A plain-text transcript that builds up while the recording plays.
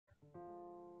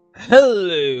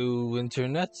Hello,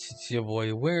 Internet. It's your boy,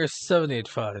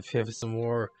 Where785, here for some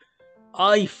more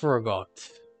I Forgot.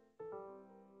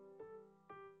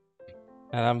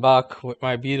 And I'm back with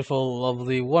my beautiful,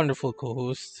 lovely, wonderful co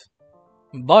host,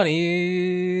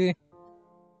 Bonnie.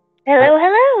 Hello,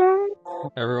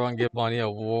 hello. Everyone give Bonnie a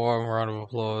warm round of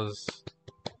applause.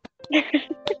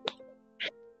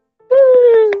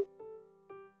 Woo.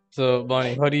 So,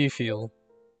 Bonnie, how do you feel?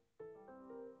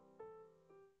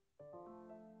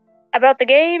 About the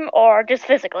game or just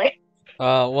physically?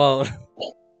 Well,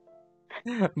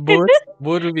 both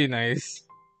would be nice.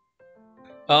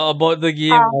 About the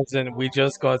game, Um, as in we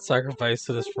just got sacrificed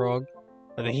to this frog.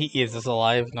 I think he is us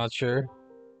alive, not sure.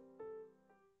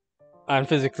 And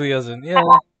physically, as in, yeah.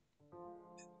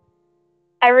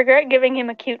 I regret giving him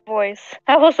a cute voice.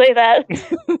 I will say that.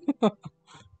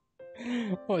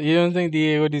 Well, you don't think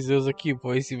Diego deserves a cute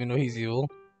voice even though he's evil?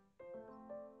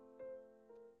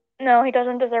 No, he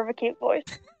doesn't deserve a cute voice.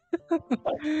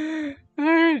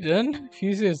 Alright then, if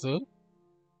you say so.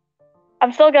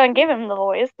 I'm still gonna give him the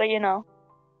voice, but you know.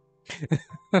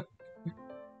 Because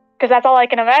that's all I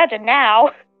can imagine now.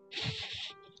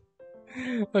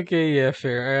 Okay, yeah,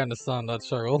 fair. I understand that,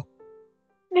 Cheryl.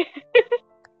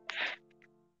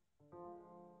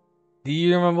 Do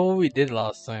you remember what we did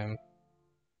last time?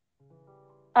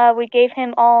 We gave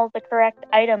him all the correct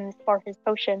items for his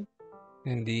potion.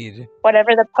 Indeed.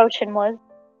 Whatever the potion was.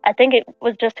 I think it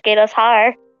was just to get us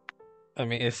higher. I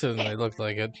mean, it certainly looked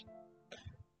like it.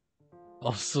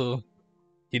 Also,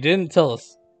 you didn't tell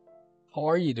us. How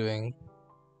are you doing?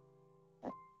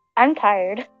 I'm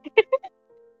tired.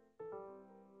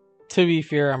 To be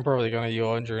fair, I'm probably gonna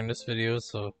yawn during this video,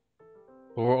 so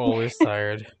we're always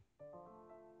tired.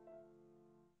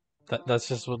 That's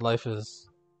just what life is.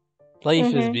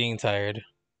 Life is being tired.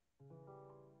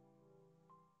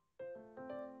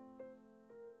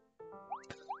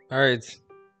 Alright.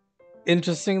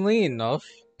 Interestingly enough,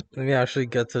 let me actually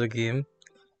get to the game.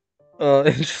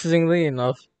 Interestingly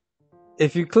enough,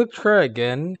 if you click try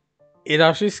again, it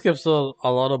actually skips a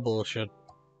lot of bullshit.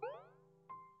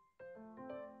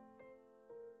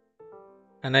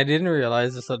 And I didn't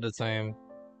realize this at the time.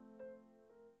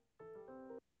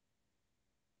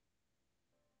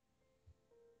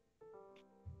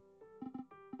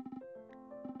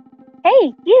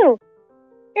 Hey, you!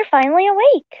 You're finally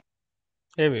awake.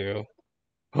 Here we go.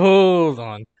 Hold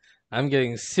on. I'm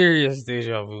getting serious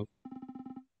deja vu.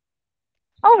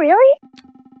 Oh, really?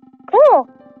 Cool.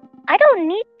 I don't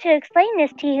need to explain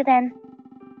this to you then.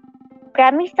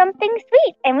 Grab me something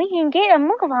sweet and we can get a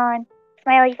move on.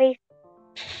 Smiley face.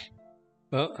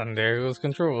 Oh, and there goes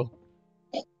control.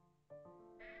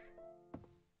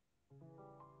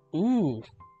 Ooh.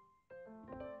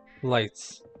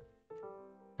 Lights.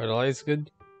 Are the lights good?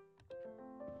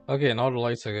 Okay, now the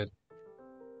lights are good.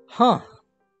 Huh.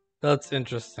 That's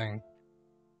interesting.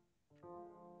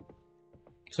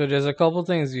 So there's a couple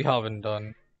things we haven't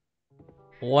done.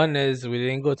 One is we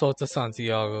didn't go talk to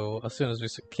Santiago as soon as we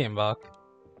came back.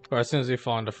 Or as soon as we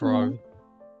found the frog.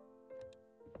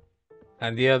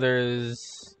 And the other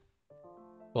is...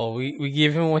 Well, we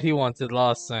gave him what he wanted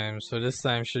last time, so this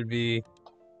time should be...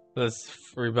 Let's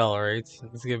rebel, right?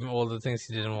 Let's give him all the things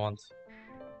he didn't want.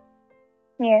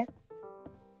 Yeah.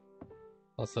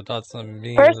 Also, that's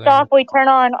amazing. First off, we turn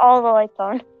on all the lights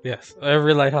on. Yes,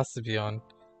 every light has to be on.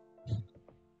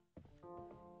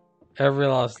 Every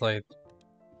last light.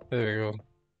 There we go.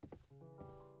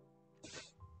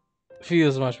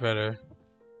 Feels much better.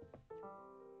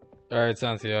 Alright,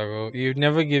 Santiago. You've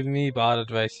never given me bad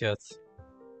advice yet.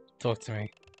 Talk to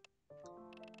me.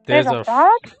 There's a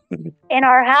frog in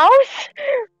our house?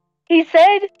 He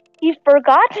said he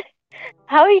forgot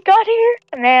how he got here?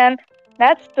 Man,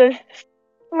 that's the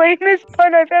lamest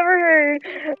pun I've ever heard.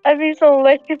 I'd be so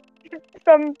lame if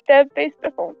some dev based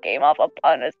the whole game off a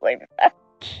pun as lame as that.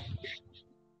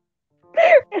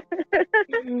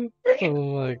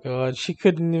 Oh my god, she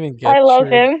couldn't even get I love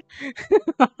him.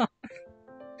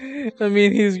 I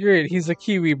mean, he's great. He's a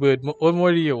Kiwi bird. What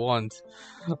more do you want?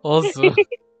 Also,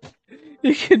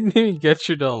 you couldn't even get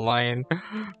through the line.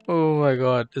 Oh my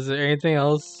god. Is there anything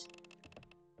else?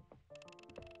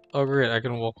 Oh great, I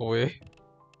can walk away.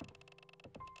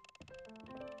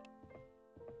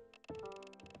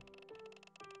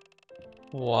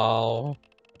 Wow.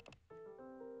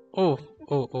 Oh.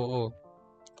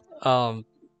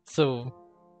 So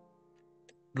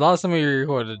last time we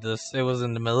recorded this, it was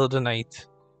in the middle of the night,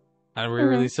 and we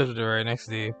released it the very next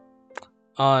day.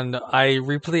 And I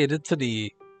replayed it to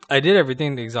the. I did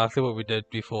everything exactly what we did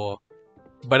before,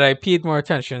 but I paid more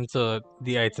attention to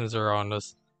the items around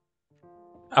us.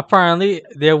 Apparently,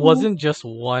 there wasn't just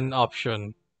one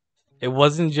option It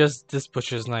wasn't just this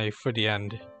butcher's knife for the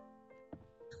end.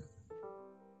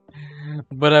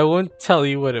 But I won't tell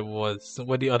you what it was,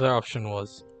 what the other option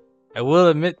was. I will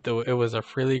admit, though, it was a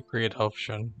really great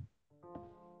option.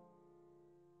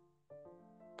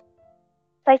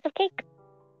 Slice of cake.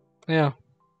 Yeah.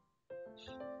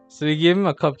 So we gave him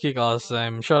a cupcake last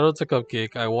time. Shout out to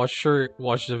Cupcake. I watched her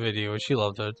watch the video. She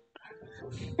loved it.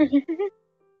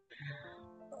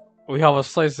 We have a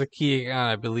slice of cake and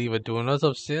I believe a donut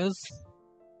upstairs.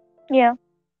 Yeah.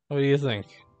 What do you think?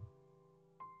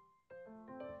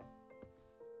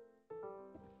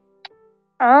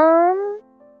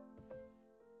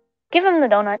 Give him the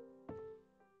donut.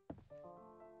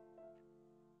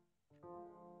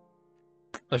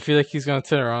 I feel like he's gonna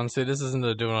turn around and say, "This isn't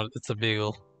a donut, it's a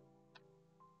bagel."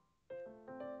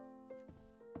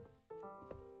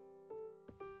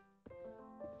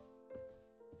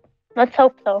 Let's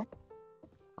hope so.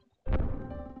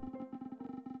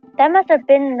 That must have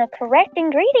been the correct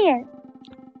ingredient.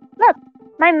 Look,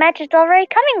 my match is already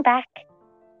coming back.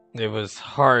 It was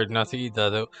hard not to eat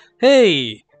that though.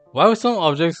 Hey! Why were some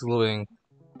objects glowing?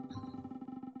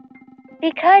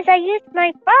 Because I used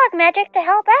my frog magic to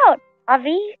help out,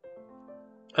 Avi.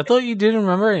 I thought you didn't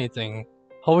remember anything.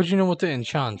 How would you know what to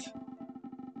enchant?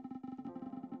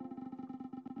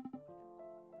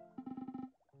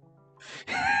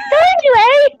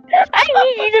 Anyway, I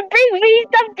need you to bring me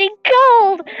something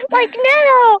cold, like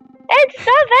now, and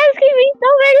stop asking me so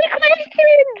many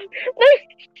questions!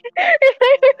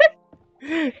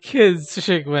 Kids,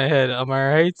 shake my head, am I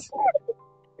right?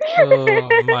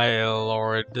 Oh my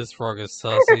lord, this frog is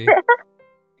saucy.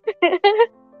 Okay.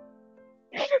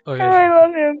 Oh, I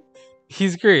love him.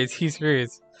 He's great, he's great.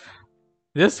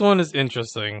 This one is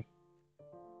interesting.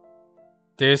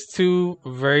 There's two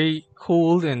very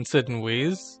cold in certain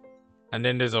ways, and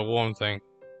then there's a warm thing.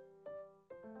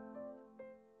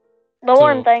 The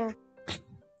warm thing.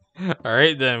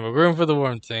 Alright then, we're going for the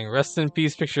warm thing. Rest in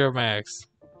peace, picture of my ex.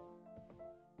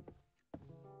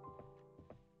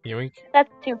 Yoink.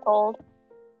 That's too cold.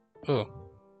 Oh.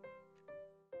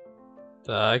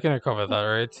 I can recover that,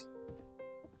 right?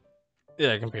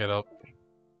 Yeah, I can pick it up.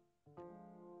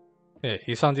 Hey,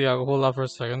 you Santiago, hold up for a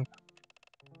second.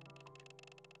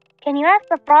 Can you ask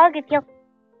the frog if he'll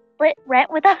split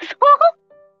rent with us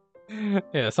all?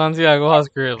 Yeah, Santiago has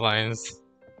great lines.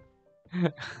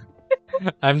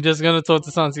 I'm just gonna talk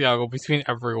to Santiago between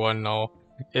everyone now.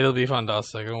 It'll be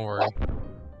fantastic, don't worry.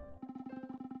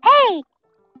 Hey!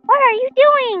 What are you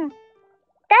doing?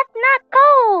 That's not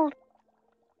cold!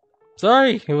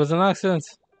 Sorry, it was an accident.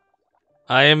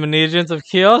 I am an agent of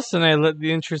chaos and I let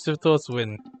the intrusive thoughts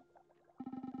win.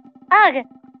 Ugh!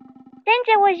 Since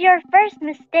it was your first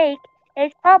mistake,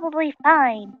 it's probably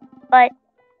fine. But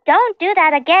don't do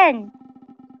that again.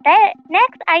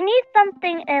 Next, I need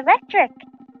something electric.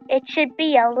 It should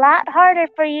be a lot harder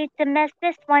for you to mess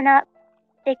this one up.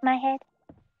 Shake my head.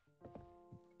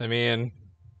 I mean...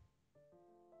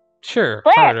 Sure,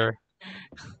 Plant. harder.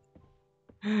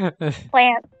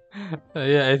 Plant.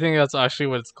 Yeah, I think that's actually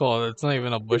what it's called. It's not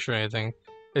even a bush or anything.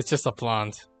 It's just a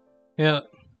plant. Yeah.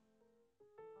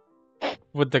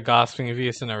 With the gasping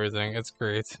face and everything. It's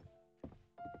great.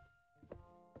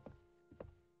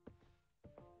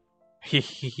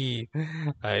 Hehehe.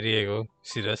 Alright, Diego.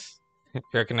 See this? You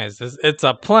recognize this? It's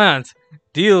a plant!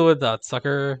 Deal with that,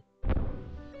 sucker.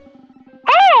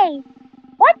 Hey!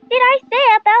 What did I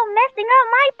say about messing up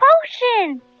my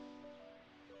potion?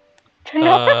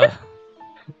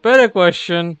 Better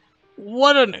question.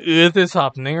 What on earth is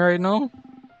happening right now?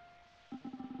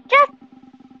 Just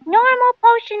normal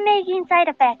potion making side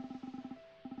effects.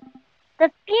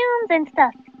 The fumes and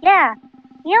stuff, yeah.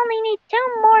 You only need 2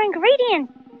 more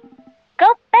ingredients. Go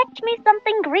fetch me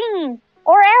something green,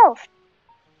 or else.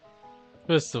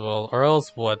 First of all, or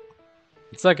else what?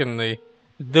 Secondly,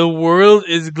 the world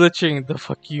is glitching. The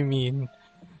fuck you mean?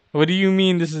 What do you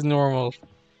mean this is normal?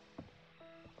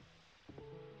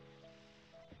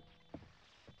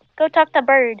 Go talk to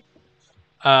Bird.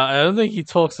 I don't think he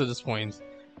talks at this point.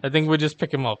 I think we just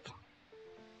pick him up.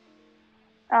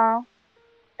 Oh.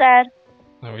 Sad.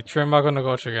 And we turn back on the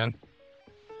couch again.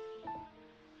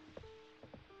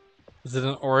 Is it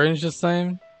an orange this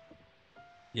time?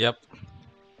 Yep.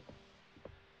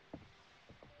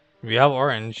 We have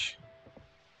orange.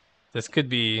 This could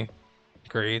be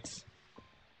great.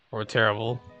 Or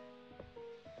terrible.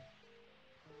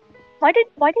 Why did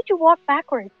you walk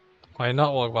backwards? Why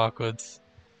not walk backwards?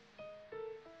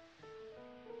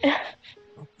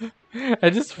 I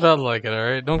just felt like it,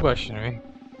 alright? Don't question me.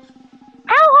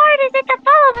 How hard is it to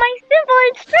follow my simple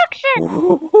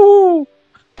instructions?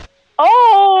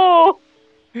 Oh!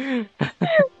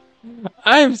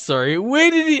 I'm sorry,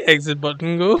 where did the exit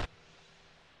button go?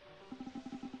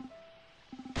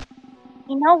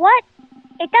 You know what?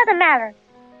 It doesn't matter.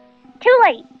 Too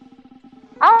late.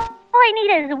 All I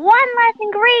need is one last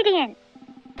ingredient.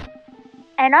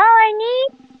 And all I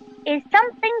need is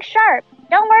something sharp.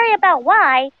 Don't worry about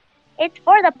why. It's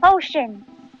for the potion.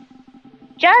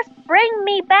 Just bring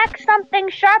me back something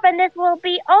sharp and this will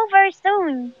be over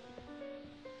soon.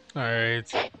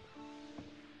 Alright.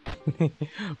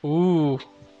 Ooh.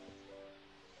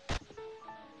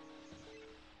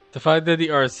 The fact that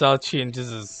the art style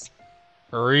changes is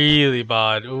really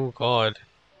bad. Oh god.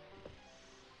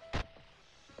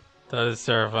 That is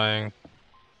terrifying.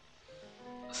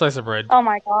 Slice of bread. Oh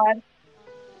my god.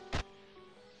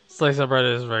 Slice of bread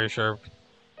is very sharp.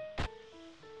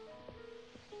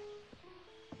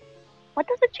 What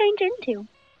does it change into?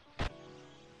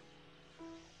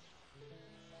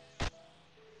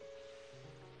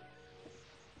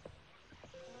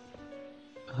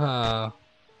 Huh.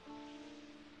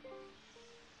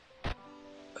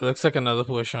 It looks like another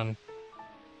potion.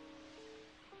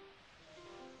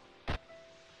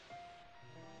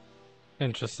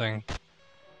 Interesting.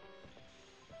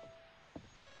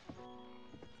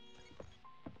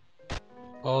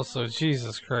 Also,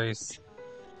 Jesus Christ.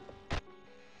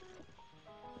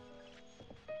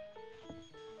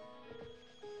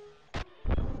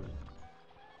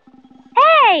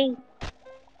 Hey!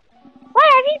 What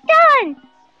have you done?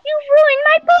 You've ruined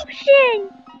my potion!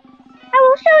 I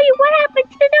will show you what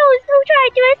happens to those who try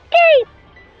to escape!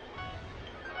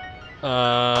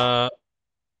 Well,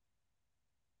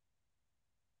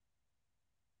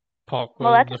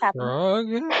 Popcorn that's the what's happening. frog?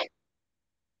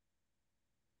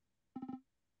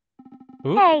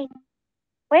 Oop. Hey,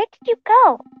 where did you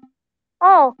go?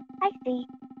 Oh, I see.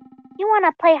 You want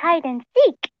to play hide and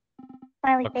seek?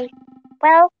 Smiley Okay. face.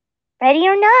 Well, ready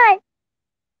or not,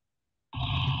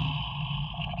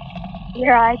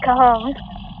 here I come.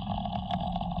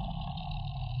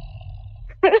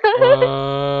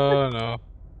 No.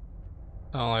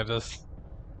 I don't like this.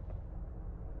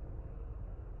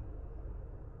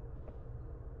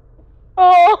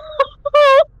 Oh.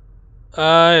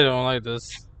 I don't like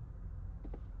this.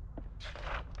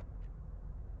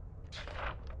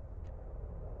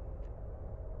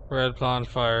 Red plant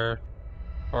fire.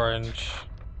 Orange.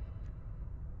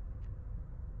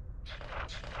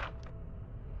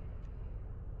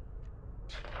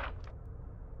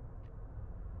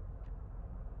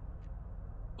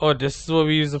 Oh, this is what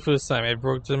we used the first time. It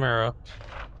broke the mirror.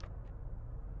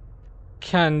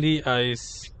 Candy,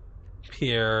 ice,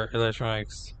 pear,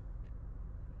 electronics.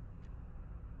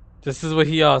 This is what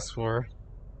he asked for.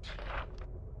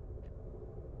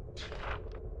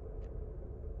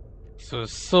 So,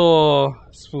 saw,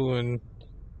 spoon,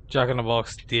 jack in the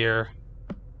box, deer.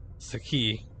 It's the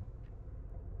key.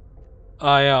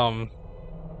 I don't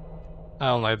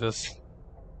like this.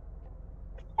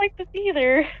 Like this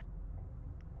either.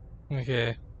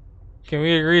 Okay. Can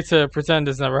we agree to pretend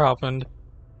this never happened?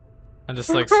 And just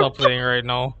like stop playing right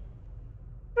now?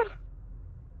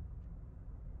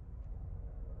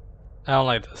 I don't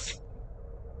like this.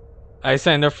 I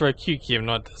signed up for a cute game,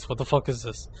 not this. What the fuck is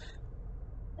this?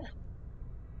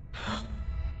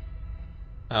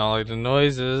 I don't like the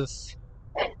noises.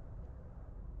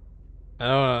 I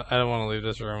don't want to leave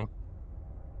this room.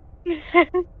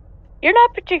 You're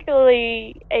not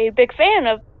particularly a big fan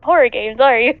of horror games,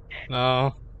 are you?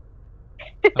 No.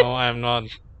 No, I am not.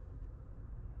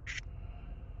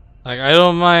 Like, I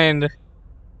don't mind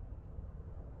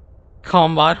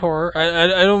combat horror. I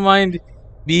don't mind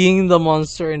being the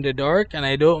monster in the dark, and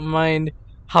I don't mind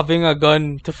having a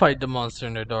gun to fight the monster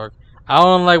in the dark. I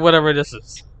don't like whatever this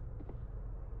is.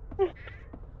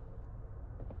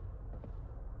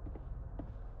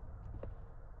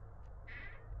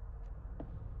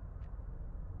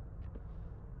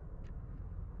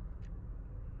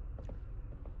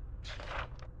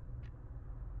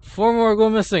 Four more go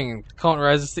missing. Count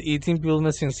rises to 18 people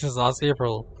missing since last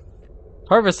April.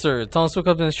 Harvester, townsfolk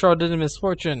have been shrouded in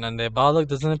misfortune, and their bad luck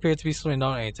doesn't appear to be slowing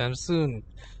down anytime soon.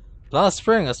 Last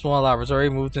spring, a small laboratory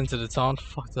moved into the town.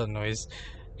 Fuck that noise.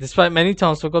 Despite many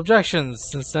townsfolk objections,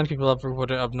 since then people have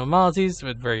reported abnormalities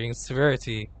with varying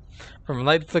severity. From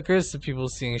light flickers to people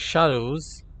seeing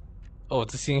shadows,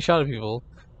 to seeing shadow people,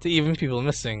 to even people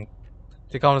missing.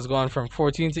 The count has gone from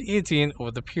 14 to 18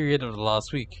 over the period of the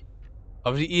last week.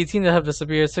 Of the 18 that have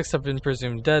disappeared, 6 have been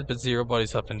presumed dead, but 0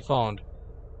 bodies have been found.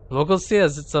 Locals say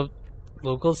it's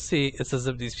as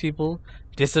if these people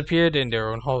disappeared in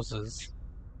their own houses.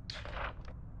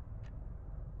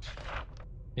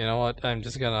 You know what? I'm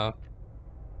just gonna.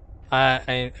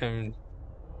 I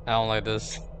don't like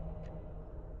this.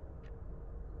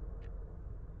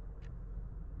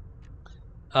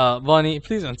 Bonnie,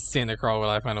 please don't stay in the car while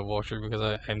I find a walkthrough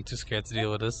because I'm too scared to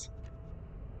deal with this.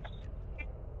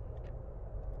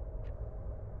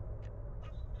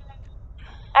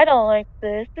 I don't like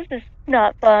this. This is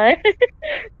not fun.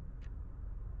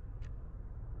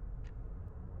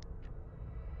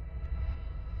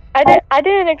 I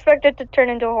didn't expect it to turn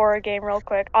into a horror game real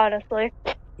quick, honestly.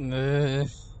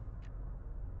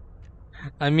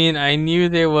 I mean, I knew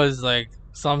there was like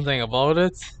something about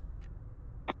it,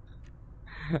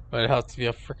 but it has to be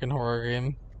a freaking horror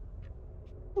game.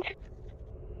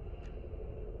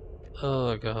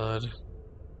 Oh god.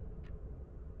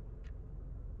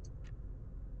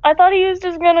 I thought he was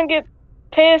just gonna get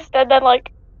pissed and then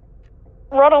like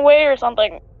run away or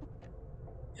something.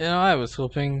 You know, I was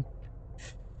hoping.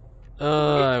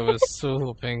 I was so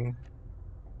hoping.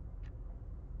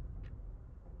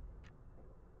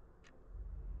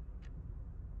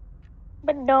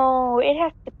 But no, it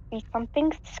has to be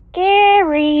something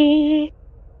scary.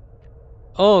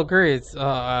 Oh, great.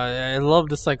 I love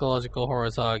the psychological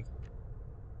horror talk.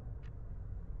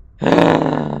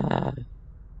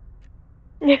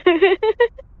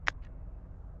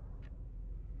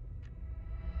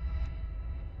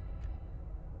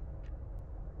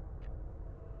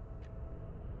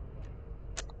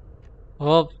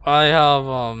 Well, I have,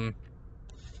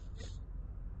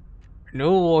 no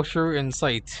walkthrough in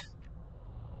sight.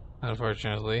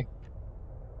 Unfortunately.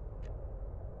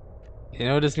 You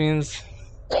know what this means?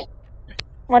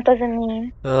 What does it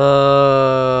mean?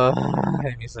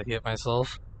 It means I hit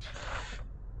myself.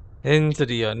 Into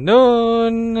the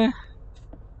unknown.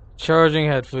 Charging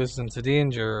head first into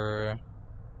danger.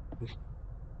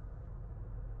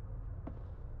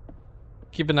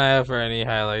 Keep an eye out for any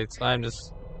highlights. I'm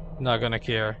just not gonna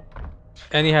care.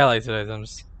 Any highlighted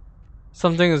items.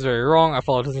 Something is very wrong. I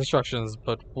followed his instructions,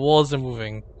 but walls are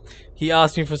moving. He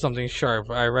asked me for something sharp.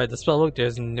 I read the spellbook.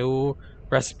 There's no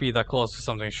recipe that calls for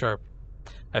something sharp.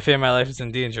 I fear my life is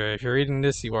in danger. If you're reading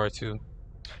this, you are too.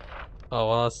 Oh,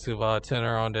 well, that's too bad. Turn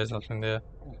around. There's nothing there.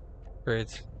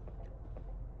 Great.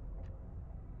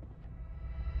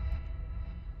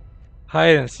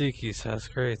 Hide and seek, he says.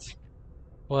 Great.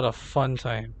 What a fun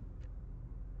time.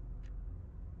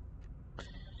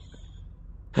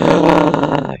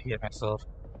 I hate myself.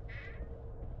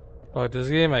 Fuck this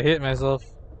game, I hate myself.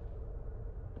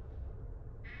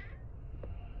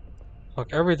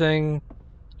 Fuck everything.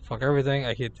 Fuck everything.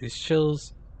 I hate these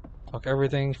chills. Fuck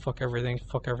everything. Fuck everything.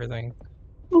 Fuck everything.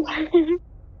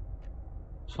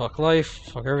 Fuck life.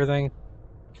 Fuck everything.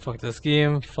 Fuck this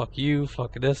game. Fuck you.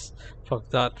 Fuck this. Fuck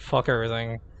that. Fuck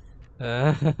everything.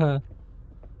 That's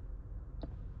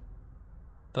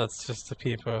just the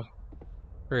people.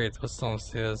 Great, what's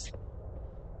downstairs?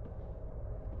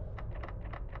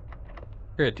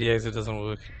 Great, the exit doesn't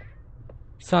work.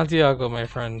 Santiago, my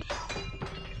friend.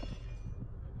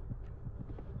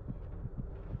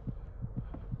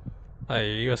 Hi, are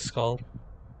you a skull?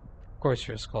 Of course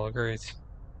you're a skull, great.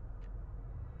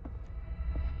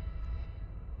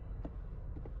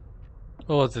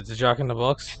 Oh, is it the Jack in the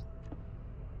Box?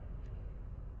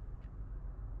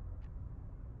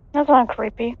 That's not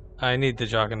creepy. I need the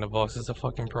Jack in the Box, it's a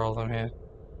fucking problem here.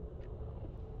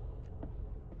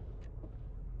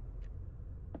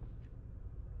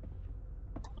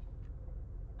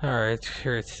 Alright,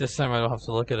 here, this time I don't have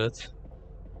to look at it.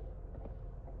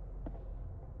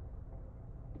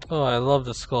 Oh, I love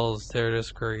the skulls, they're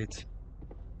just great.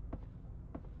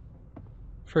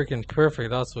 Freaking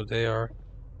perfect, that's what they are.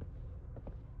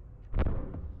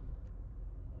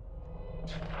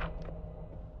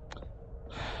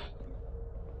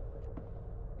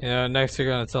 You know, next you're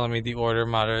gonna tell me the order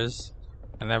matters,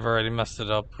 and I've already messed it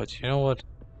up, but you know what?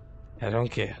 I don't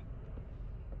care.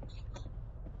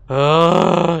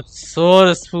 Oh, so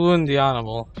the spoon, the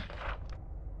animal.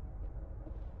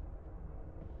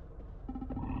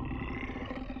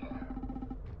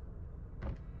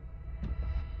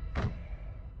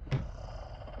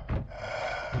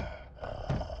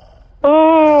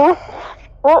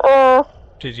 Uh-oh.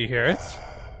 Did you hear it?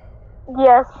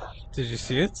 Yes. Did you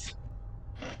see it?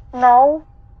 No.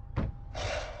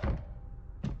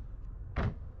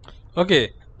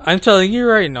 Okay, I'm telling you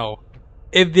right now.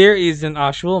 If there is an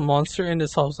actual monster in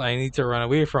this house I need to run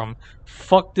away from,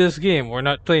 fuck this game. We're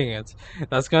not playing it.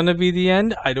 That's gonna be the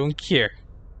end. I don't care.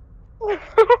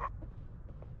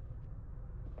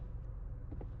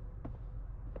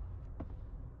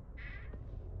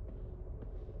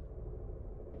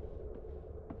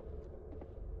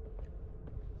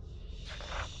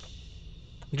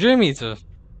 Dream Eater.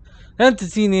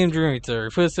 Entity named Dream Eater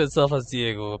refers to itself as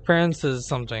Diego. Apparent says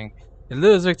something. It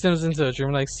lures victims into a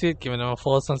dreamlike state, giving them a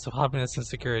false sense of happiness and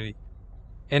security.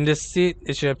 In this state,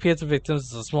 it should appear to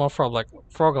victims as a small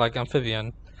frog-like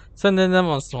amphibian, sending them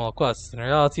on small quests. In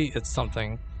reality, it's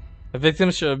something. If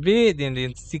victims should obey it, then the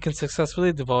entity can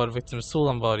successfully devour the victim's soul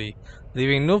and body,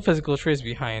 leaving no physical trace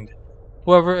behind.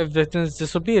 However, if victims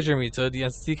disobey a dream eater, the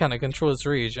entity cannot control its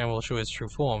rage and will show its true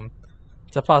form.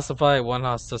 To pacify, one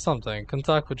has to something.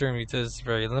 Contact with dream eaters is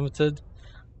very limited,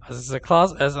 as it's a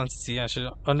Class S entity and should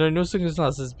under no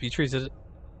circumstances be treated.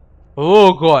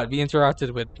 Oh god, be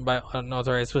interacted with by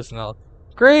unauthorized personnel.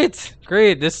 Great!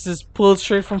 Great! This is pulled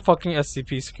straight from fucking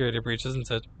SCP security breach, isn't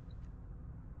it?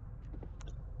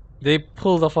 They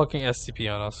pulled a fucking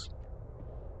SCP on us.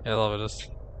 I love this.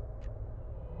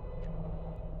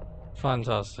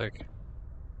 Fantastic.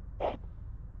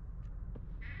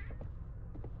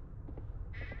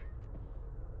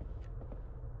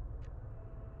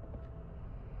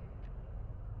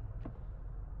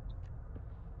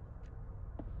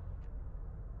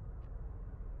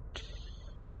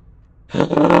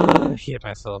 I hate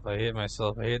myself, I hate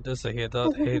myself, I hate this, I hate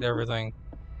that, I hate everything.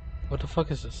 What the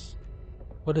fuck is this?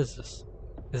 What is this?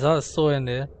 Is that a store in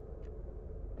there?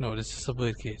 No, this is a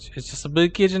bird cage. It's just a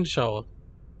bird cage in the shower.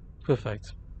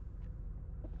 Perfect.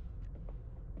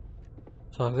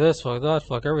 Fuck this, fuck that,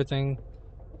 fuck everything.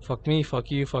 Fuck me,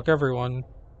 fuck you, fuck everyone.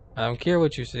 I don't care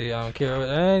what you say, I don't care what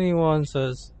anyone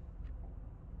says.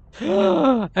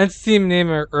 Entity name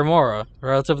Remora,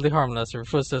 relatively harmless,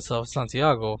 refers to itself as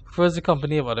Santiago, prefers the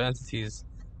company of other entities.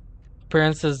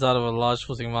 Appearances that of a large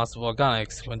floating mass of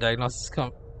organics. When diagnosis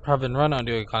have been run on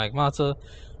the organic matter,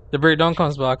 the breakdown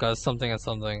comes back as something and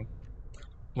something.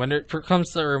 When it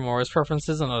comes to Remora's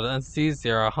preferences on other entities,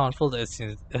 there are a handful that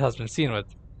it has been seen with.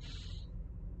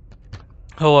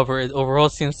 However, it overall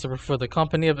seems to prefer the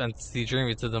company of entity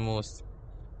Dreamy to the most.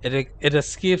 It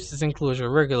escapes its enclosure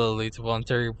regularly to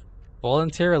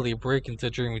voluntarily break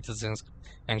into Dreamy's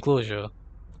enclosure.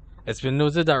 It's been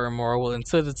noted that Remora will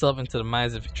insert itself into the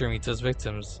minds of Dreamy's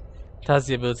victims. It has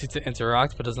the ability to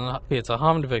interact but does not appear to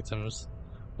harm the victims.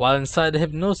 While inside the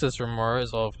hypnosis, Remora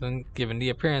is often given the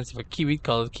appearance of a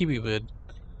kiwi-colored kiwi bird.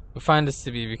 We find this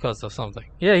to be because of something.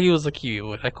 Yeah, he was a kiwi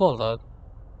bird. I called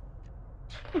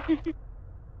that.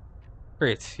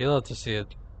 Great, you'll have to see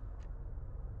it.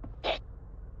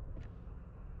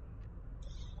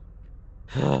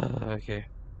 Okay.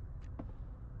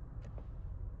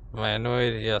 Am I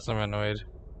annoyed? Yes, I'm annoyed.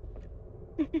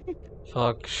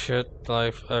 Fuck, shit,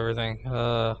 life, everything.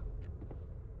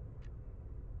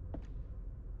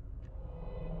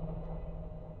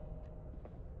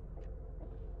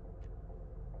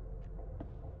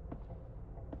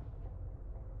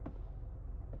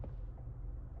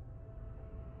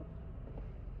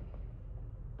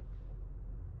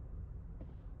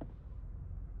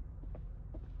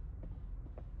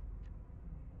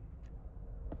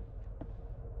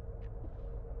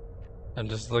 I'm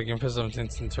just looking for something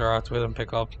to interact with and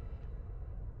pick up.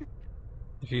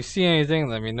 If you see anything,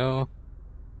 let me know.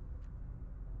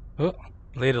 Oh,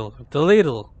 ladle. The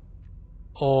ladle!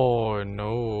 Oh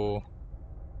no.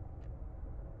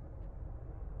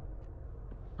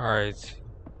 Alright.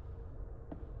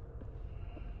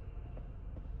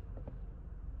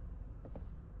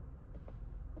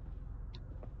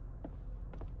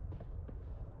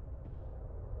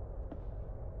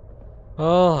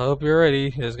 Well, I hope you're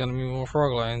ready. There's gonna be more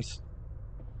frog lines.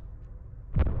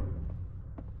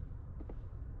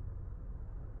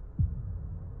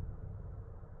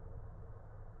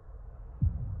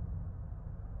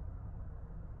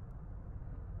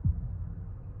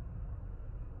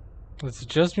 Is it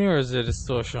just me or is it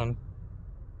distortion?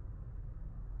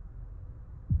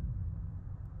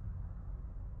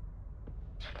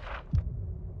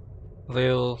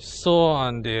 Ladle, so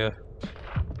on there.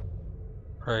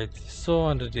 Right, so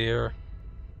on the deer.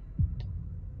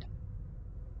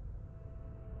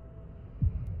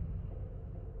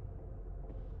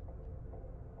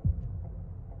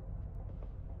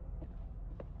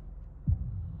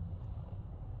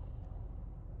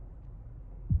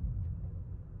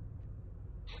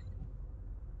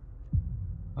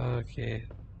 Okay.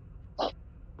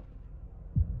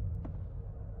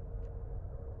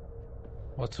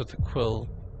 What's with the quill?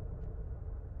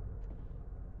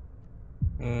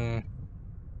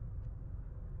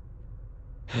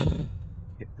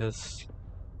 Hate this.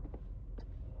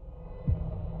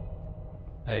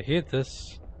 I hate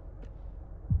this.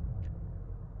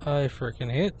 I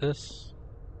freaking hate this.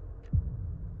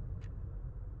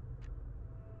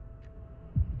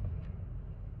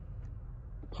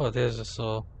 Oh, there's a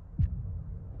soul.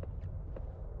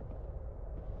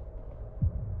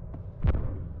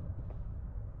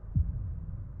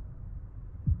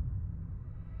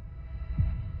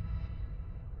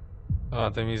 Oh,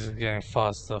 the music's getting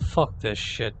faster. Fuck this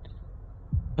shit.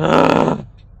 What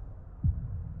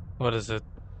is it?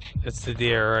 It's the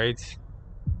deer, right?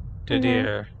 The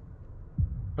deer.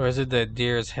 Or is it the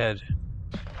deer's head?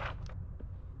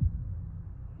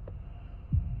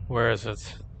 Where is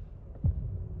it?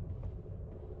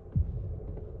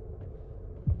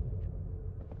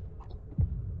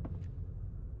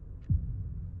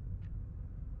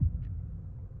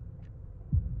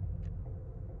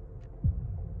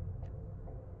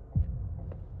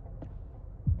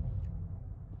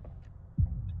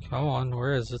 Come on,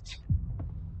 where is it?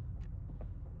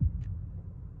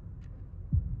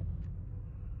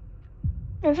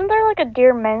 Isn't there like a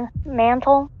deer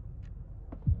mantle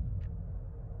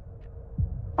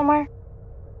somewhere?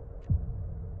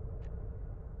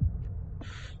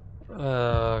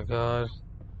 Oh god.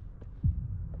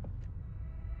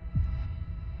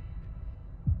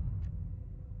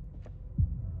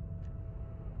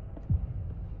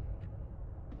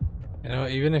 You know,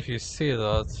 even if you see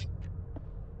that,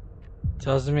 it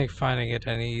doesn't make finding it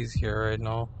any easier right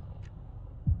now.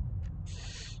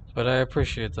 But I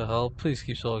appreciate the help. Please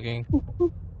keep talking.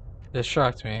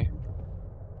 Distract me.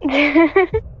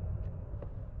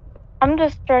 I'm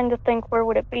just trying to think, where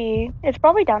would it be? It's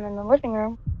probably down in the living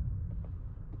room.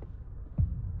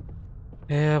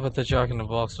 Yeah, but the Jack in the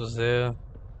Box was there.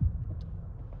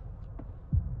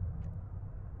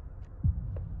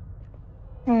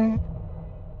 Hmm.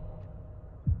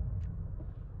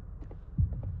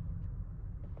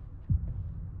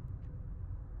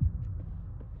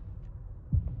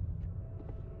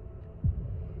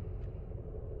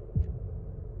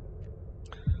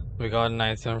 We got an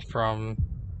item from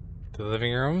the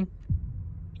living room,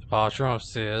 the bathroom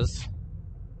upstairs,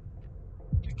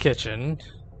 the kitchen,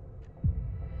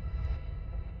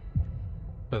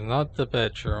 but not the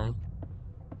bedroom.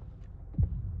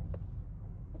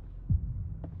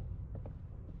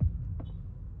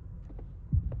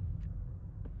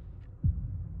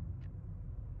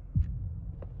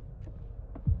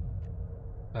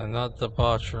 And not the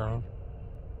bathroom.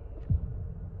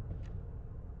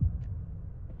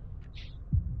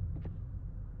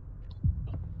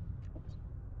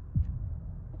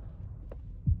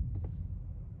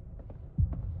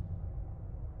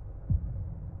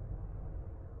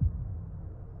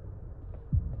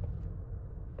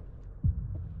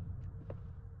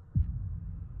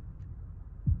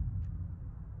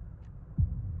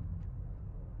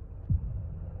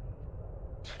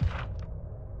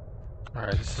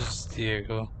 Alright, this is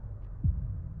Diego.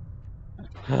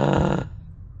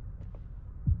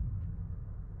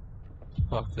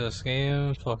 Fuck this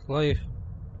game, fuck life,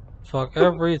 fuck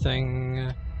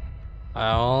everything.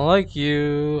 I don't like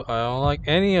you, I don't like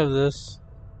any of this.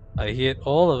 I hate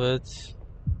all of it.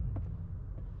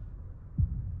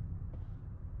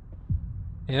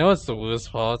 You know what's the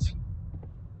worst part?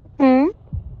 Hmm?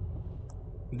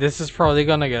 This is probably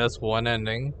gonna get us one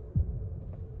ending.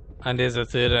 And there's a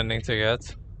third ending to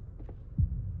get.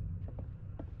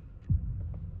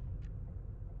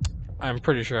 I'm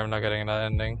pretty sure I'm not getting that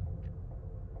ending.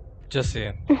 Just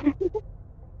saying.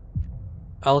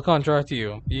 I'll contract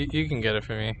you. You can get it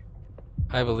for me.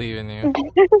 I believe in you.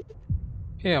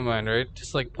 Yeah, mind, right?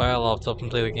 Just like buy a laptop and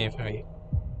play the game for me.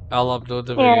 I'll upload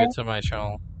the Yeah. video to my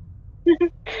channel.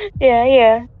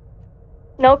 Yeah.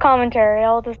 No commentary.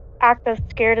 I'll just act as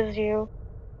scared as you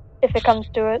if it comes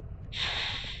to it.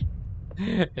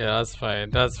 Yeah, that's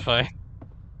fine. That's fine.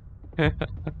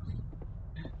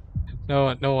 No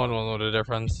one will know the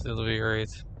difference. It'll be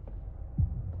great.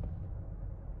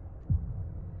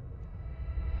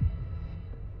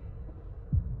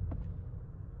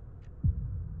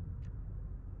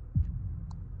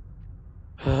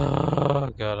 Oh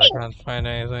god, I can't find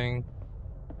anything.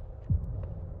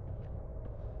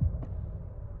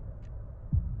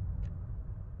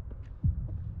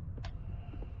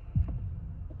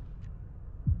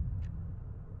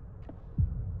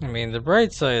 I mean, the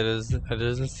bright side is it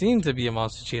doesn't seem to be a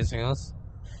monster chasing us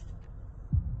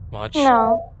much.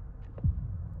 No.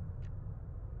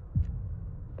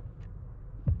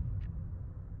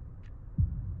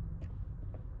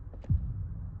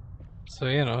 So,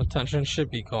 you know, tension should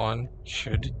be gone.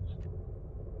 Should.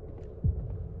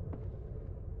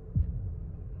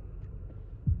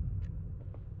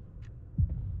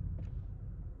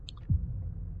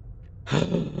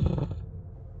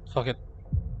 Fuck it.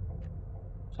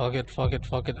 Fuck it, fuck it,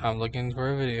 fuck it. I'm looking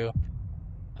for a video.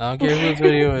 I don't care whose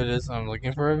video it is, I'm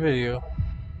looking for a video.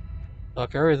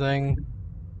 Fuck everything.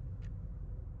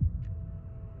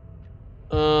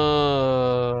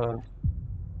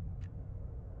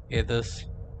 Hate this.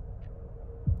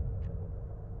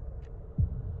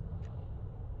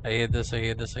 I hate this, I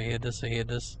hate this, I hate this, I hate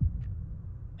this.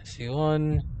 I see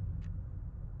one.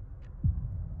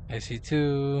 I see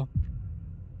two.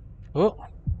 Oh!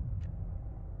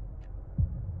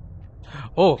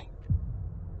 Oh!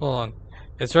 Hold on.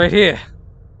 It's right here!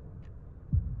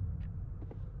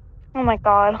 Oh my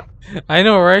god. I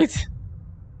know, right?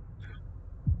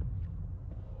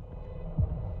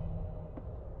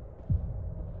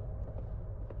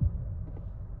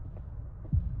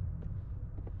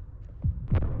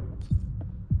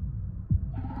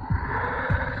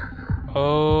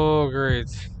 Oh,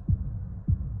 great.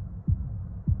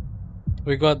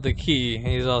 We got the key.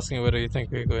 He's asking where do you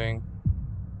think we're going.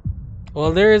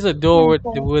 Well, there is a door with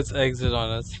the wood's exit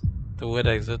on it. The wood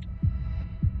exit.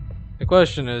 The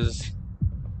question is,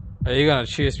 are you gonna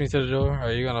chase me to the door?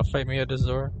 Are you gonna fight me at this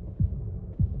door?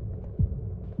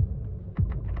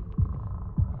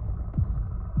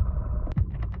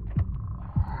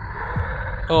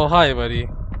 Oh, hi, buddy.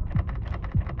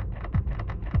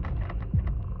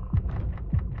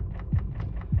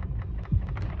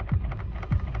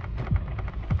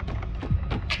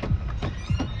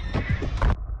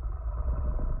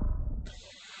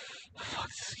 Fuck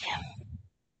this game.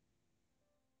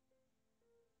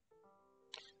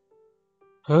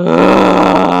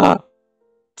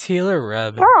 Taylor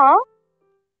Reb.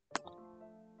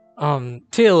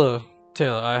 Taylor,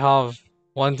 I have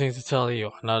one thing to tell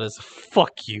you, and that is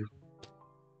fuck you.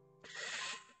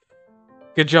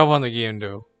 Good job on the game,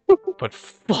 though. But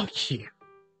fuck you.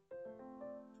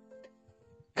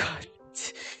 God.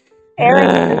 Eric,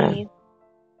 please.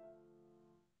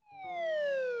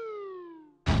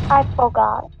 I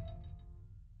forgot.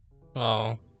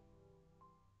 Oh.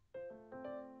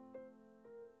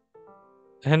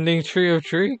 Ending tree of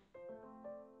tree?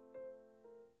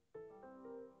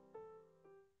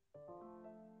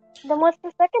 Then what's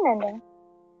the second ending?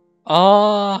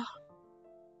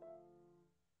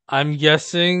 I'm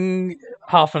guessing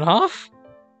half and half?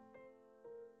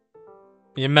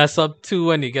 You mess up 2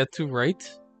 and you get 2 right?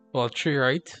 Well, 3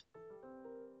 right?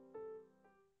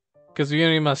 Because we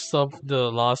only messed up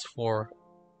the last 4.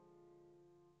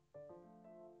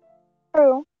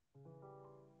 True.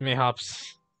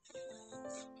 Mayhaps.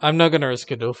 I'm not gonna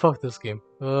risk it though. Fuck this game.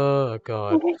 Oh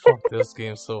god. Fuck this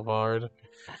game so hard.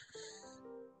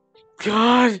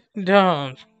 God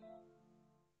damn.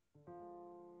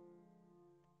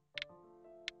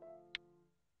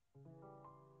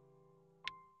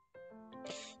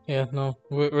 Yeah, no.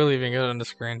 We're leaving it on the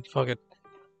screen. Fuck it.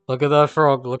 Look at that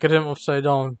frog. Look at him upside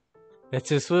down. It's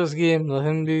his first game. Let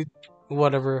him be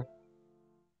whatever.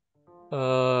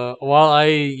 While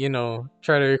I,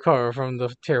 try to recover from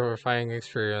the terrifying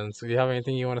experience. Do you have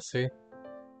anything you want to say?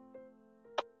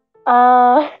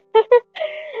 I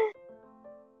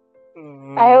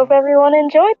hope everyone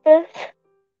enjoyed this.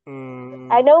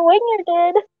 I know Winger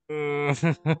did.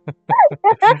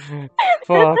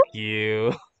 Fuck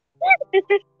you.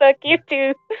 Fuck you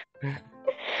too.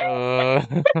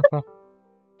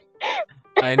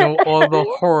 I know all the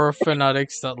horror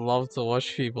fanatics that love to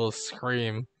watch people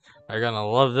scream are gonna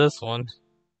love this one.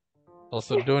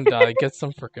 Also, don't die. Get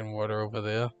some freaking water over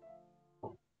there.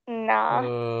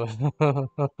 Nah.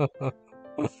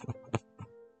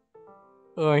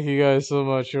 Thank you guys so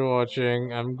much for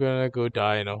watching. I'm gonna go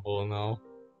die in a hole now.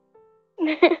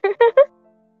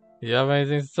 You have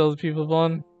anything to tell the people,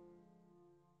 Bon?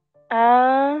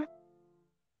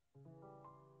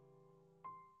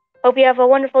 Hope you have a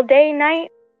wonderful day,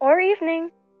 night, or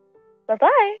evening.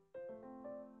 Bye-bye.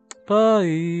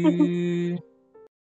 Bye.